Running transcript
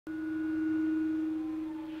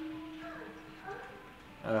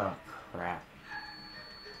Oh, crap.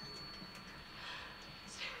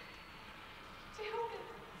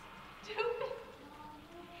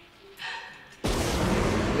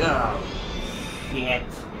 Oh, shit.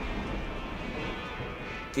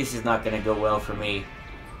 This is not gonna go well for me.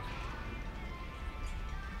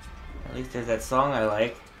 At least there's that song I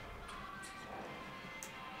like.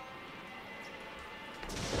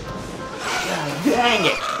 God dang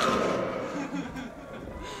it!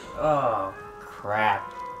 Oh,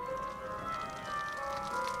 crap.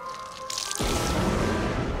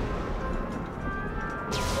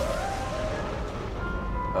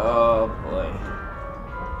 Oh, boy.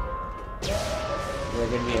 Is there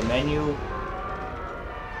gonna be a menu?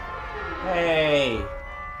 Hey!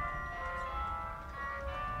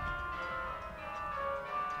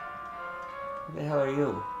 Who the hell are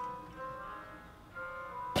you?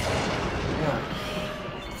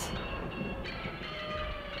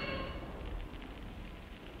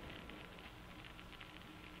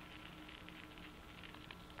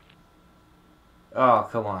 Oh,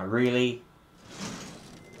 come on, really?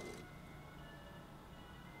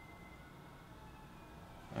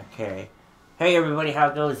 Okay. Hey everybody, how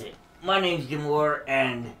goes it? My name's Jimoar,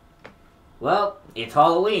 and, well, it's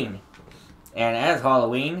Halloween. And as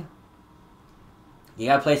Halloween, you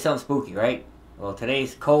gotta play something spooky, right? Well,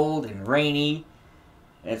 today's cold and rainy,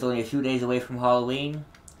 and it's only a few days away from Halloween,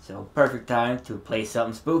 so perfect time to play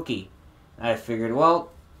something spooky. I figured,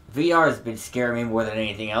 well, VR has been scaring me more than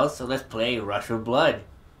anything else, so let's play Rush of Blood.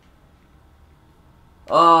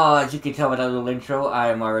 Oh, as you can tell by that little intro, I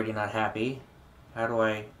am already not happy. How do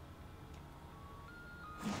I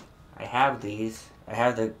have these. I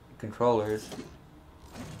have the controllers.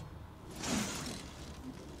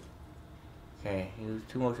 Okay, use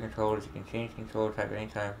two motion controllers. You can change controller type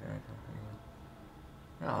anytime.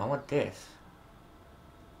 No, I want this.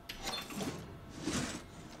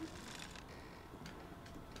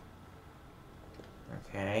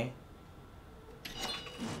 Okay.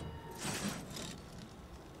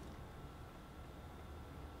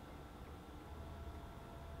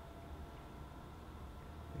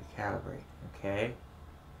 Recalibrate. Okay.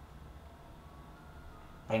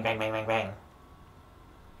 Bang, bang, bang, bang, bang.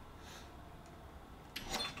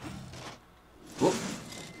 Whoop.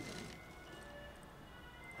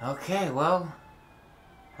 Okay, well,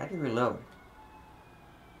 how do you reload?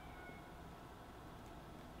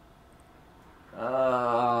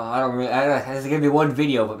 I don't really. This is gonna be one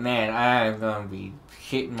video, but man, I am gonna be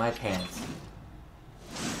shitting my pants.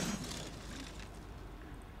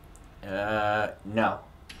 No.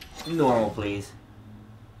 Normal, please.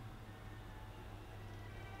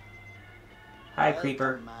 Hi, creeper.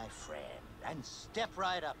 Welcome, my friend, and step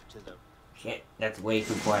right up to the... Shit, that's way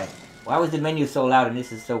too quiet. Why was the menu so loud and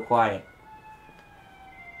this is so quiet?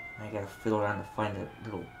 I gotta fiddle around to find a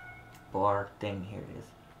little bar thing. Here it is.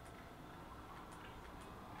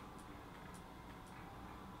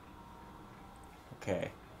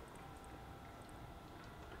 Okay.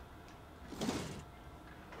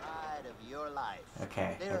 Pride of your life.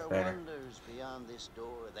 Okay, There that's are better. wonders beyond this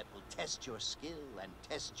door that will test your skill and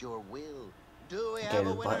test your will. Do we Okay, have a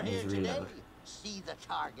the winner button is here today? reload. See the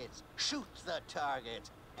targets, shoot the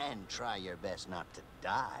targets, and try your best not to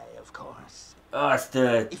die, of course. Oh, it's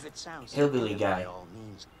the If it sounds hillbilly familiar, guy. by all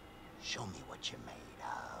means, show me what you're made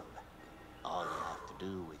of. All you have to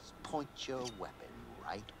do is point your weapon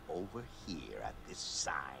right over here at this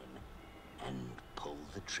sign and pull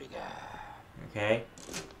the trigger. Okay.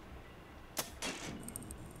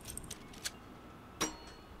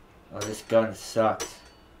 Oh, this gun sucks.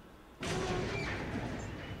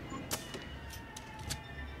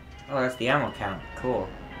 Oh, that's the ammo count. Cool.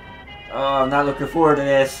 Oh, I'm not looking forward to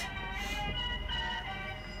this.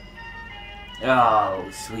 Oh,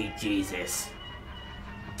 sweet Jesus.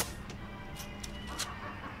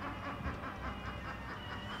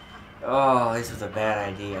 Oh, this was a bad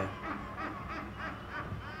idea.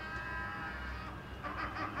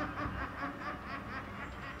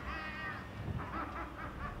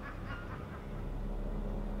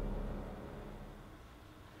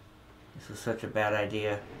 This was such a bad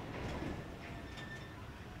idea.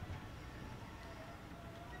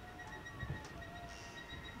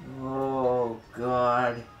 Oh,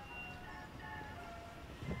 God.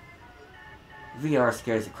 VR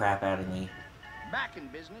scares the crap out of me. Back in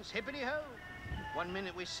business, hippity-ho. 1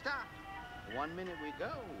 minute we stop, 1 minute we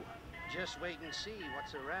go. Just wait and see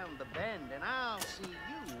what's around the bend, and I'll see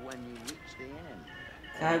you when you reach the end.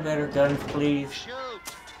 Can I have better guns, please? Shoot!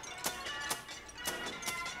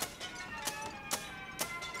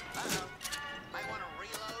 Might want to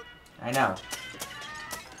reload. I know.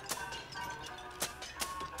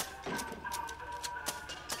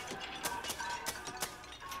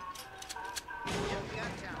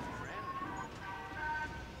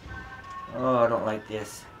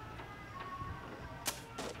 this.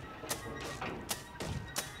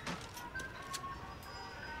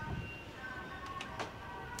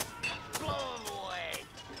 Blow 'em away.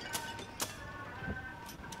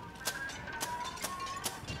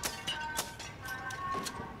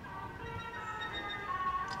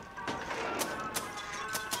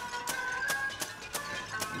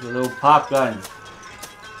 The little pop guns.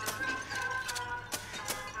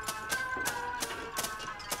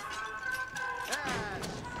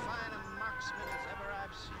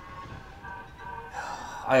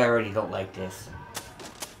 I already don't like this.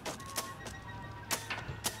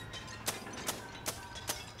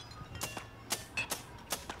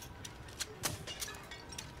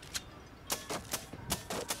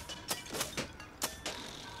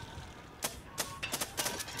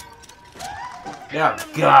 Oh,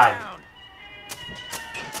 God.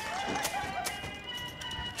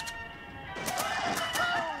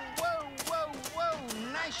 Whoa.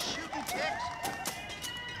 Nice shooting, Tex.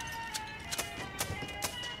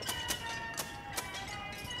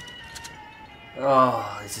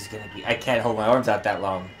 Oh, this is gonna be... I can't hold my arms out that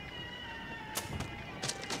long.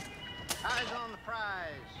 Eyes on the prize.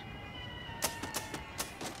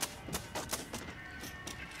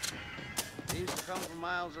 These have come from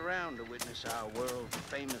miles around to witness our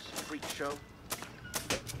world-famous freak show.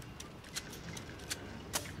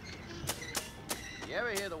 You ever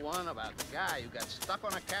hear the one about the guy who got stuck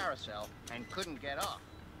on a carousel and couldn't get off?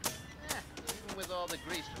 Even with all the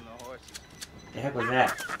grease from the horses. The heck was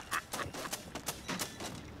that?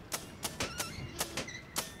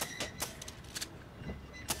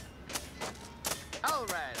 All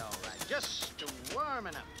right. Just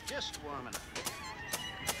warming up.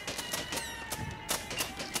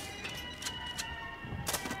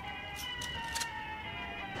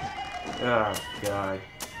 Oh, God.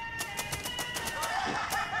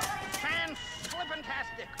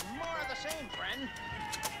 Fan-flippantastic. More of the same, friend.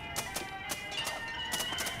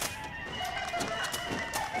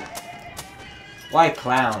 Why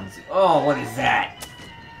clowns? Oh, what is that?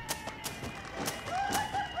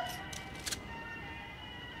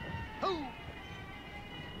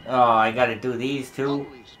 Oh, I gotta do these too?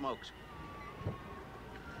 Holy smokes.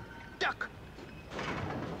 Duck.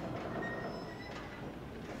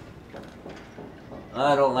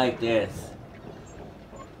 I don't like this.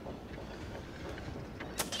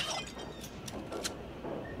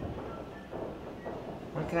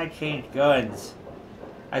 When can I change guns?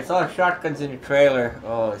 I saw shotguns in the trailer.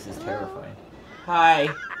 Oh, this is terrifying. Hi.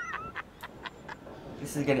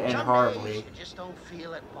 This is gonna end horribly. You just don't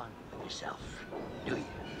feel at one with yourself, do you?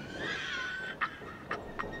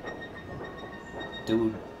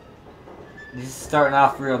 Dude. This is starting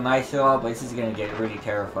off real nice and all, but this is gonna get really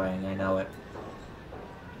terrifying. I know it.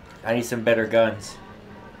 I need some better guns.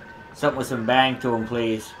 Something with some bang to them,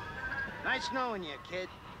 please. Nice knowing you, kid.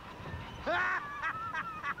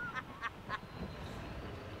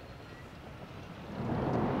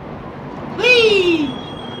 Whee!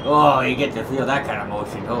 Oh, you get to feel that kind of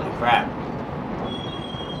motion. Holy crap.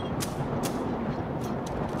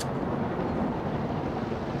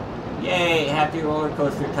 Yay! Happy roller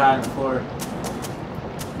coaster time for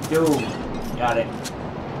Doom. Got it.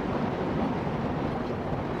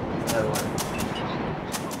 Another one.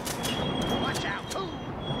 Watch out.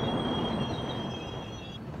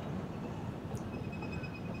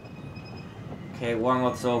 Okay, one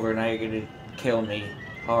looks over. Now you're gonna kill me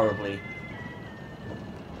horribly.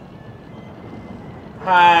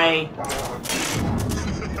 Hi.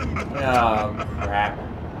 Oh crap.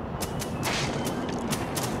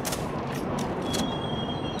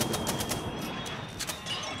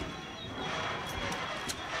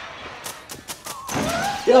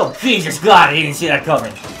 Oh, Jesus God, I didn't see that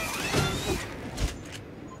coming.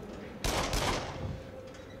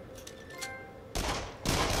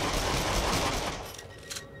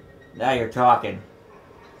 Now you're talking.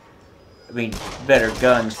 I mean, better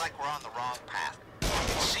guns. Looks like we're on the wrong path. It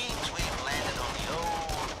seems we've landed on the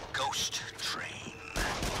old ghost train.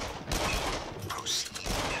 Proceed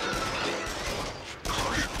with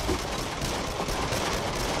caution.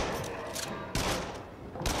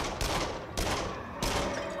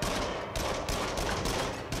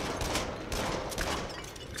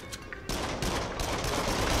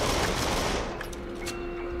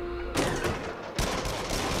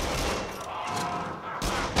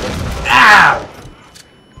 Ow!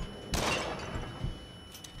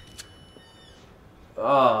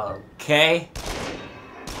 Okay.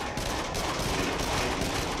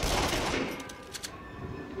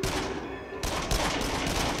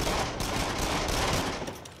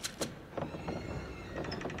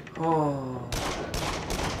 Oh.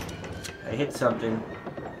 I hit hit something.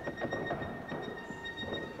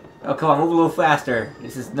 Oh, come on, move a little faster.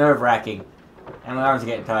 This is nerve-wracking. And my arms are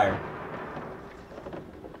getting tired.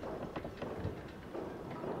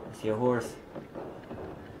 I see a horse.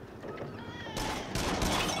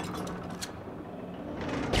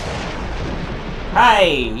 Hi!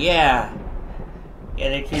 Yeah! Yeah,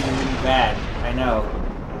 they treated me really bad. I know.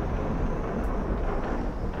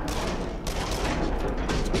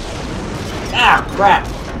 Ah, crap!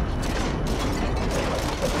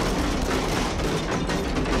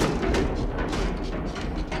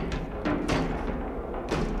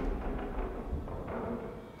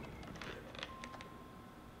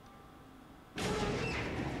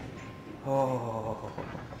 Oh.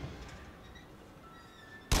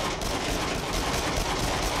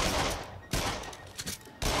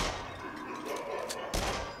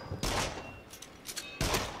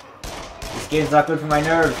 This game's not good for my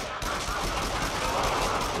nerves.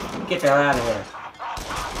 Get the hell out of here.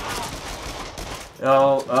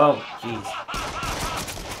 Oh, jeez.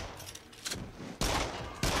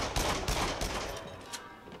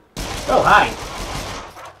 Oh, hi!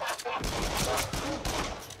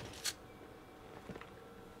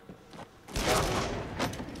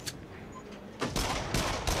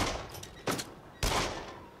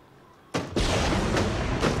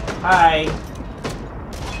 Hi!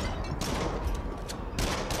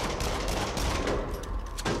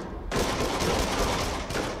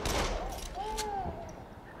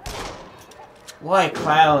 Why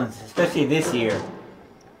clowns? Especially this year.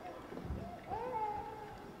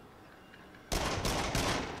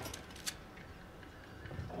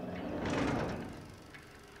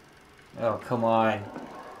 Oh, come on.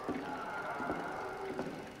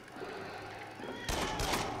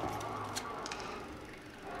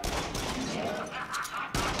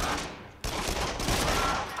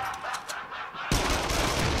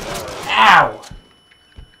 Ow!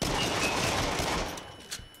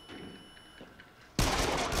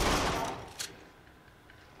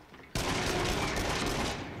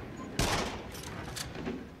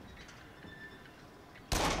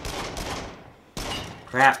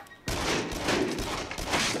 Crap.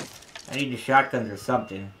 I need the shotguns or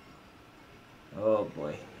something. Oh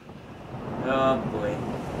boy. Oh boy.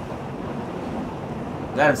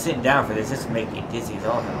 Glad I'm sitting down for this. This will make me dizzy as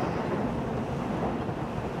all hell.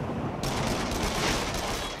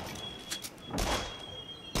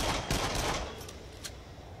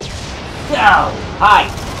 Ow!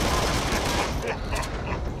 Hi!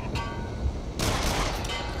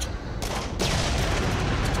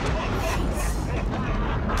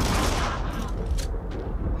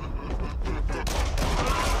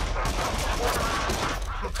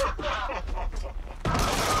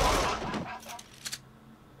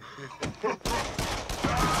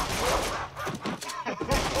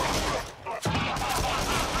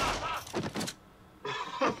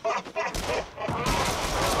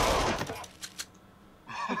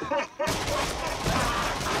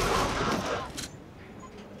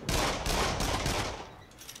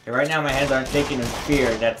 Right now my hands aren't shaking in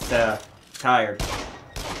fear, that's tired.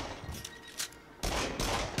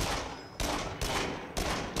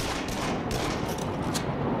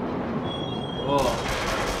 Oh.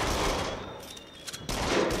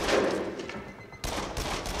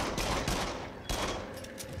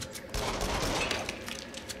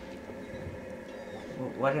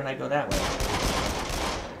 Why didn't I go that way?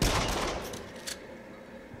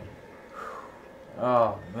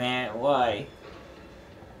 Oh man, why?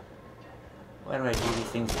 Why do I do these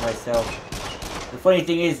things to myself? The funny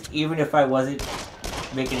thing is, even if I wasn't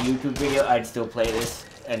making a YouTube video, I'd still play this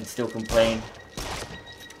and still complain.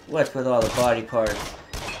 What's with all the body parts?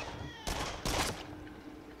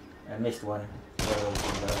 I missed one. Where those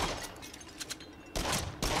things are.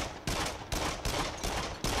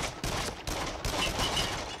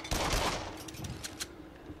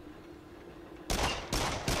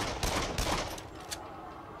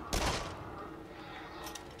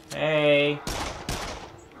 Hey!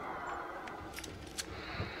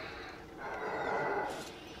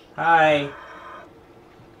 Hi!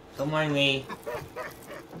 Don't mind me.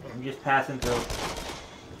 I'm just passing through.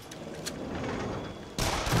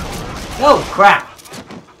 Oh, crap!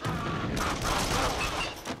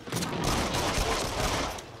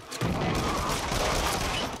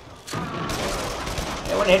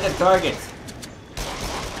 I want to hit the targets.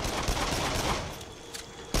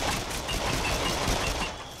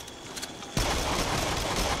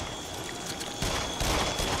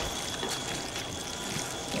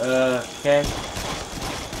 Okay.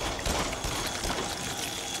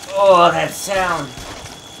 Oh, that sound.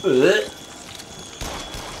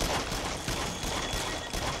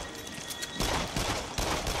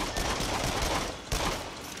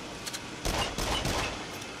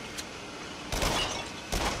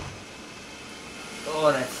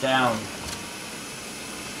 Oh, that sound.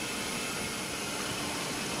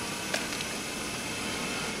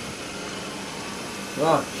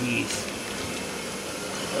 Oh, jeez.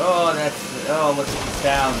 Oh, that's... Oh, look at the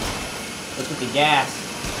sound. Look at the gas.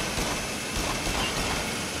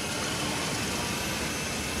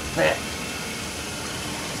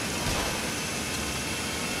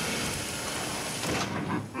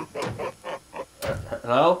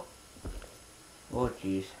 Hello? Oh,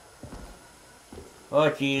 jeez. Oh,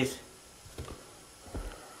 jeez.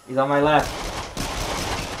 He's on my left.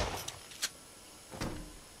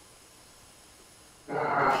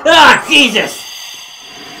 Ah, Jesus!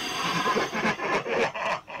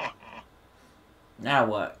 Now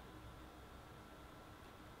what?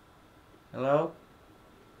 Hello?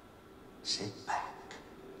 Sit back.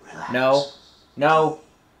 Relax. No. No.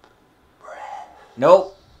 Breath.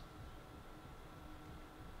 Nope.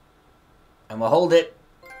 I'm gonna hold it.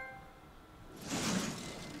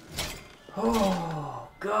 Oh,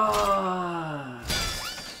 God.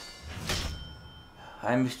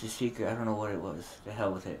 I missed a secret. I don't know what it was. The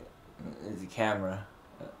hell with it. It's the camera.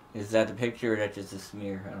 Is that the picture or is that just a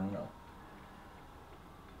smear? I don't know.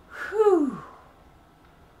 Whew.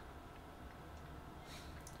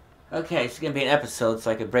 Okay, it's gonna be an episode,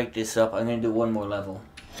 so I could break this up. I'm gonna do one more level.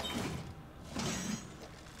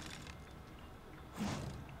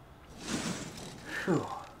 Whew.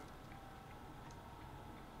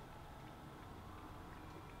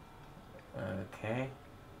 Okay.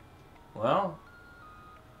 Well,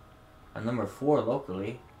 I'm number 4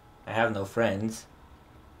 locally. I have no friends.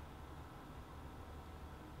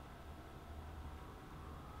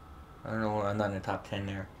 I don't know, I'm not in the top 10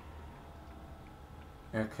 there.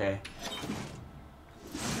 Okay.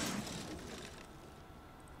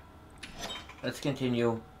 Let's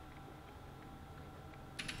continue.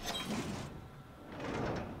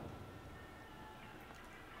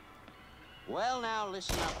 Well, now,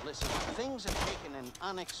 listen up, listen up. Things have taken an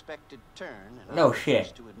unexpected turn, and No I'm shit.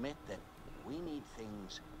 forced to admit that we need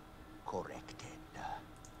things corrected.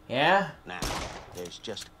 Yeah? Now, there's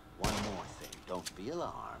just one more thing. Don't be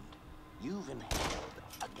alarmed. You've inhaled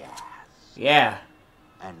a gas. Yeah.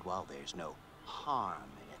 And while there's no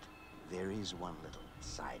harm in it, there is one little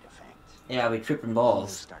side effect. Yeah, I'll be tripping You'll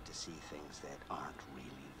balls. start to see things that aren't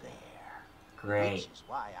really there. Great. Which is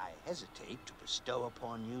why I hesitate to bestow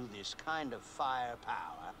upon you this kind of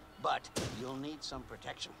firepower, but you'll need some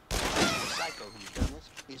protection. The psycho who's done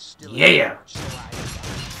this is still Yeah. in charge, so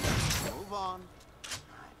I move on.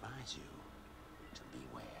 I advise you to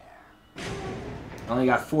beware. Only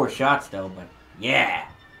got 4 shots though, but yeah.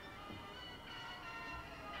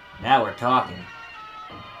 Now we're talking.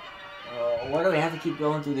 Oh, why do we have to keep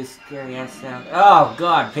going through this scary ass sound? Oh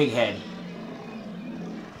God, pig head.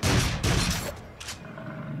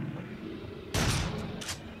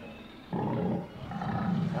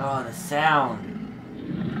 Oh, the sound.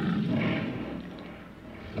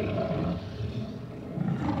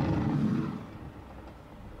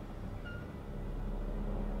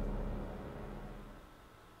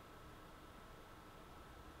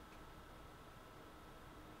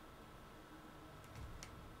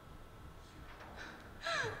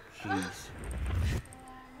 Jeez.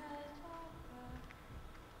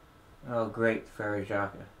 Oh, great,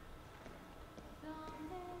 Farajaka.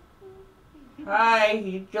 Hi,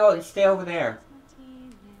 you don't stay over there.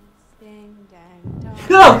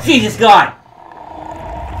 Oh, Jesus God!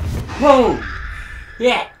 Whoa!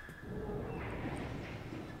 Yeah!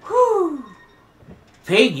 Whew!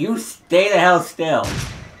 Pig, you stay the hell still.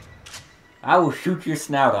 I will shoot your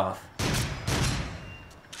snout off.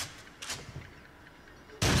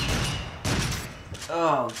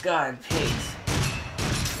 Oh, God, pigs.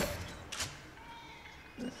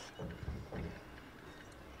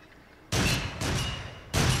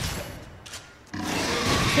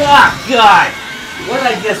 Oh, God! What did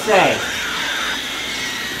I just say?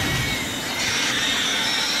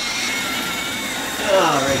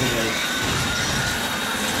 Oh, right here.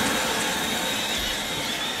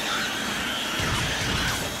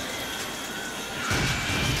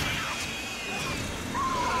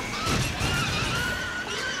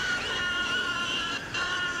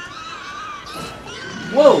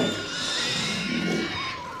 Whoa!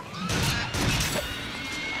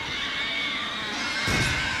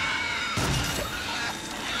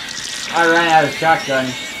 I ran out of shotgun.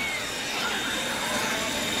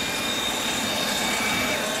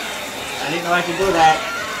 I didn't know I could do that.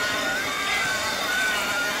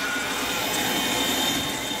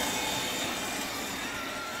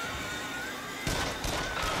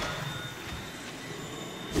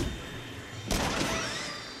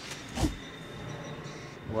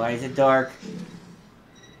 Why is it dark?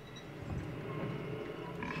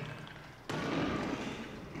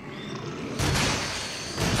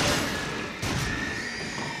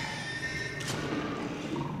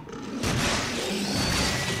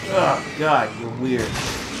 Oh, God, you're weird.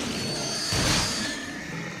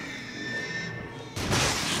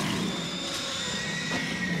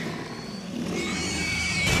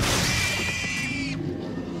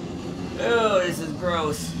 Oh, this is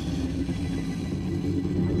gross.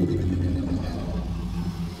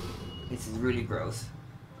 This is really gross.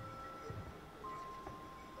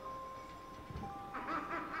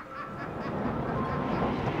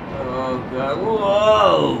 Oh, God.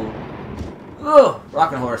 Whoa! Oh,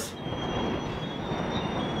 rocking horse.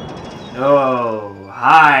 Oh,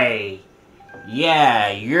 hi.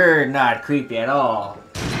 Yeah, you're not creepy at all.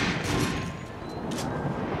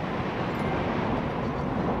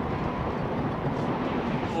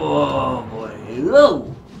 Oh, boy.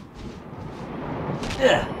 Whoa!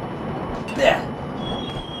 Yeah. Yeah.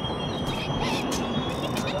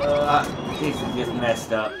 This is just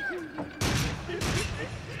messed up.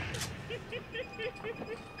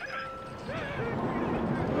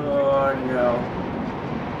 Oh no.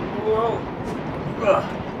 Whoa. Ugh.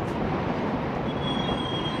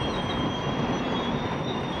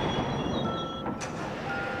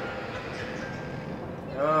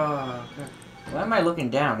 Oh. Why am I looking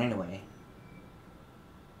down anyway?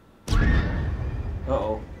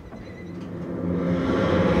 Uh-oh.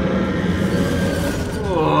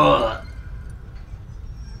 Ugh.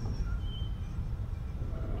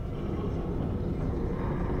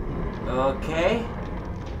 Okay.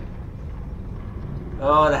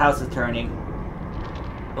 Oh, the house is turning.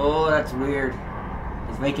 Oh, that's weird.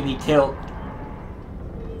 It's making me tilt.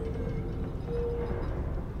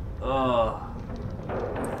 Oh.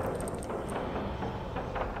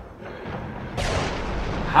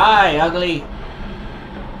 Hi, ugly.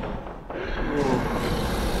 Ooh.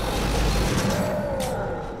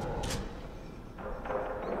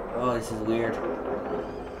 Oh, this is weird.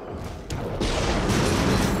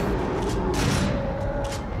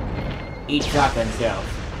 Eat shotgun shells.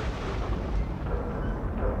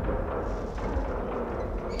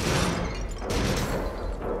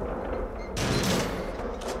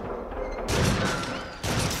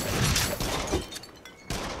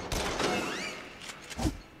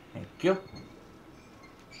 Thank you.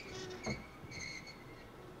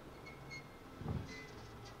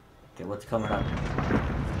 Okay, what's coming up?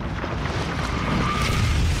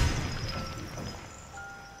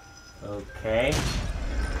 Okay.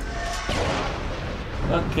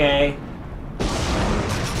 Okay.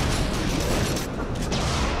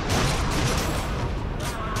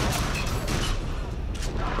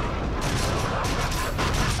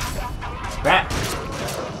 Crap.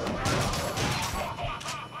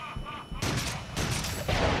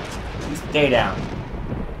 You stay down.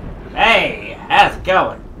 Hey, how's it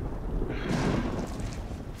going?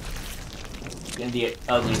 Gonna be an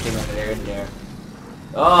ugly thing over there, isn't there?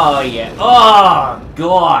 Oh yeah. Oh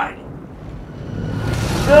God.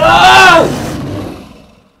 Oh!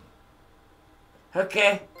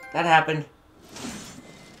 Okay, that happened.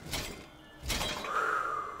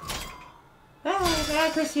 Ah, my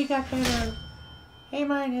accuracy got better. A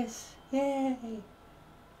minus. Yay.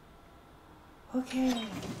 Okay.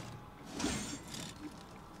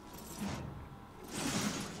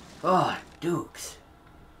 Oh, Dukes.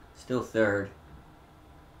 Still third.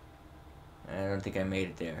 I don't think I made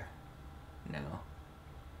it there. No.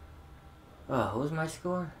 Oh, what was my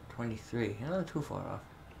score? 23. Not too far off.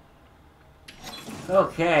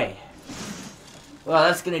 Okay. Well,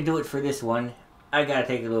 that's gonna do it for this one. I gotta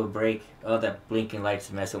take a little break. Oh, that blinking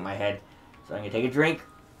light's messing with my head. So I'm gonna take a drink.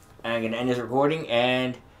 I'm gonna end this recording,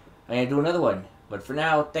 and I'm gonna do another one. But for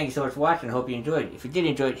now, thank you so much for watching. I hope you enjoyed it. If you did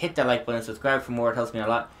enjoy it, hit that like button, subscribe for more. It helps me a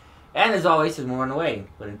lot. And as always, there's more on the way.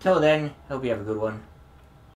 But until then, I hope you have a good one.